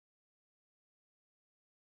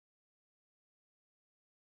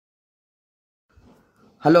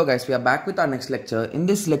Hello guys, we are back with our next lecture. In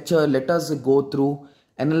this lecture, let us go through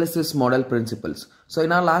analysis model principles. So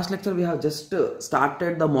in our last lecture, we have just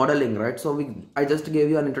started the modeling, right? So I just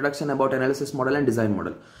gave you an introduction about analysis model and design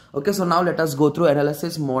model. Okay, so now let us go through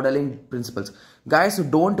analysis modeling principles. Guys,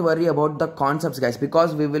 don't worry about the concepts, guys,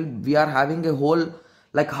 because we are having a whole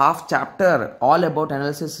like half chapter all about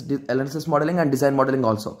analysis modeling and design modeling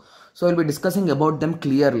also. So we'll be discussing about them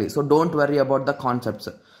clearly. So don't worry about the concepts.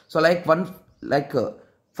 So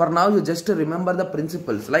for now, you just remember the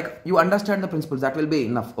principles, like you understand the principles, that will be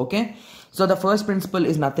enough. Okay, so the first principle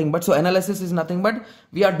is nothing but, so analysis is nothing but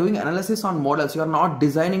we are doing analysis on models. You are not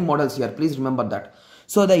designing models here, please remember that.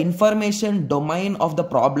 So the information domain of the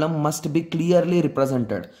problem must be clearly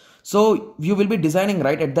represented. So you will be designing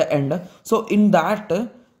right at the end. So in that,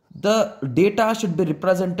 the data should be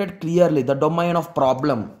represented clearly. The domain of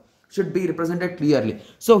problem should be represented clearly.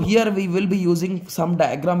 So here we will be using some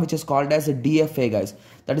diagram which is called as a DFA, guys.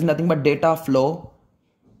 That is nothing but data flow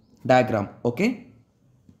diagram. Okay,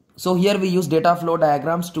 so here we use data flow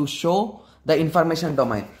diagrams to show the information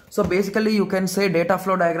domain. So basically you can say data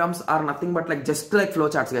flow diagrams are nothing but like just like flow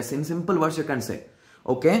charts, guys. In simple words you can say.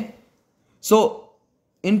 Okay, so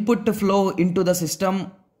input flow into the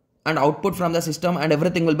system and output from the system and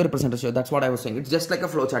everything will be represented. So that's what I was saying. It's just like a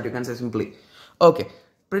flow chart, you can say simply. Okay,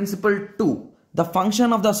 principle 2, the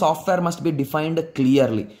function of the software must be defined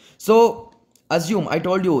clearly. So assume, I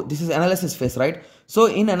told you this is analysis phase, right? So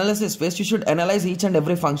in analysis phase, you should analyze each and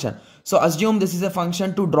every function. So assume this is a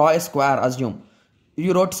function to draw a square. Assume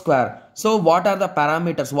you wrote square. So what are the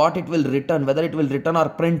parameters, what it will return, whether it will return or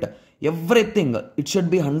print, everything, it should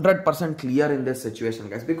be 100% clear in this situation,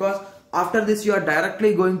 guys, because after this you are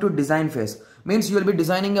directly going to design phase. Means you will be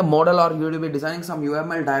designing a model or you will be designing some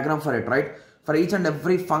UML diagram for it, right? For each and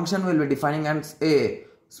every function we will be defining a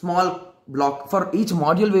small block. For each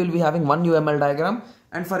module we will be having one UML diagram,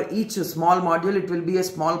 and for each small module it will be a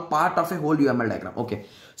small part of a whole UML diagram. Okay,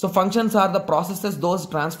 so functions are the processes those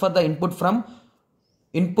transfer the input from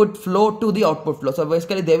input flow to the output flow. So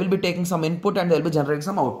basically they will be taking some input and they will be generating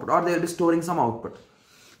some output, or they will be storing some output.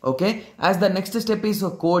 Okay, as the next step is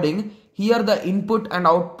coding, here the input and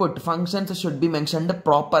output functions should be mentioned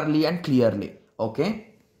properly and clearly. Okay,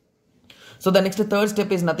 so the next third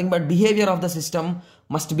step is nothing but behavior of the system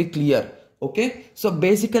must be clear. Okay, so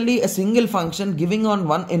basically a single function giving on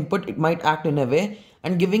one input, it might act in a way,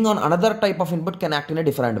 and giving on another type of input can act in a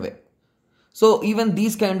different way. So even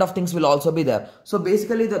these kind of things will also be there. So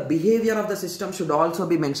basically the behavior of the system should also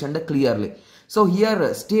be mentioned clearly. So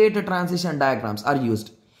here state transition diagrams are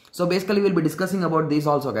used. So basically we'll be discussing about these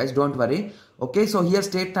also, guys, don't worry. Okay, so here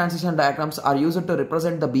state transition diagrams are used to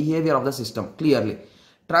represent the behavior of the system clearly.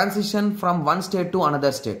 Transition from one state to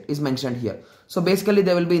another state is mentioned here. So basically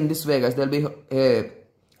they will be in this way, guys. There will be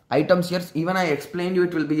items here. Even I explained you,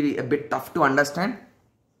 it will be a bit tough to understand.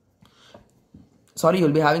 Sorry, you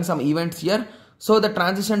will be having some events here. So the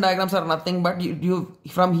transition diagrams are nothing but you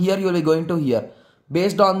from here you will be going to here.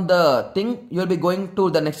 Based on the thing, you will be going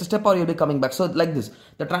to the next step or you will be coming back. So like this,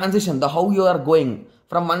 the transition, the how you are going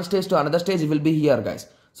from one stage to another stage, it will be here, guys.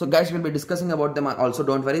 So guys, we'll be discussing about them also,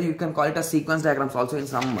 don't worry. You can call it as sequence diagrams also. In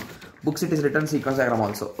some books it is written sequence diagram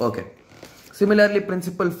also. Okay, similarly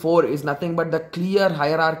principle 4 is nothing but the clear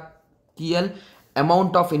hierarchical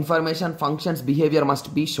amount of information functions behavior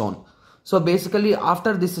must be shown. So basically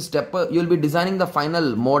after this step you will be designing the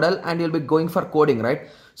final model and you will be going for coding, right?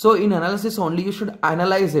 So in analysis only you should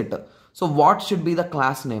analyze it. So what should be the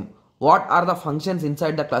class name, what are the functions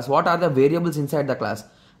inside the class, what are the variables inside the class,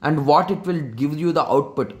 and what it will give you the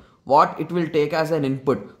output, what it will take as an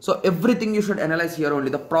input. So everything you should analyze here only,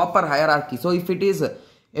 the proper hierarchy. So if it is a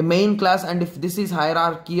main class and if this is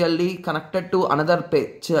hierarchically connected to another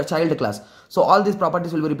child class, so all these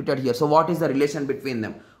properties will be repeated here. So what is the relation between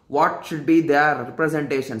them, what should be their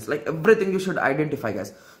representations, like everything you should identify,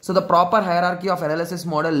 guys. So the proper hierarchy of analysis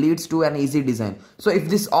model leads to an easy design. So if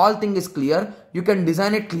this all thing is clear, you can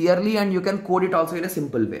design it clearly and you can code it also in a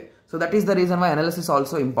simple way. So that is the reason why analysis is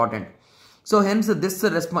also important. So hence this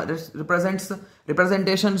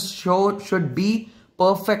representation should be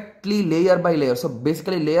perfectly layer by layer. So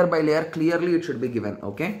basically layer by layer clearly it should be given.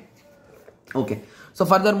 Okay. Okay. So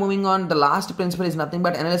further moving on, the last principle is nothing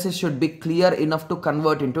but analysis should be clear enough to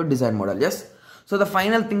convert into design model. Yes. So the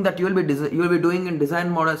final thing that you will be doing in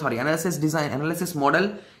analysis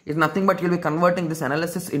model is nothing but you will be converting this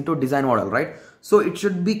analysis into design model, right? So it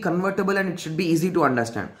should be convertible and it should be easy to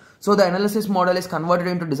understand. So the analysis model is converted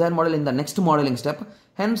into design model in the next modeling step.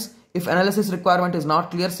 Hence, if analysis requirement is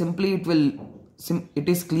not clear, simply it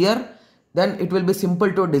is clear, then it will be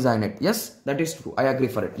simple to design it. Yes, that is true. I agree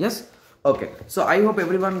for it. Yes. Okay, so I hope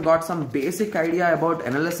everyone got some basic idea about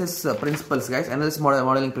analysis principles, guys, analysis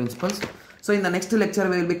modeling principles. So in the next lecture,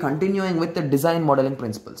 we will be continuing with the design modeling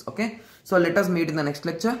principles. Okay, so let us meet in the next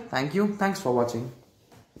lecture. Thank you. Thanks for watching.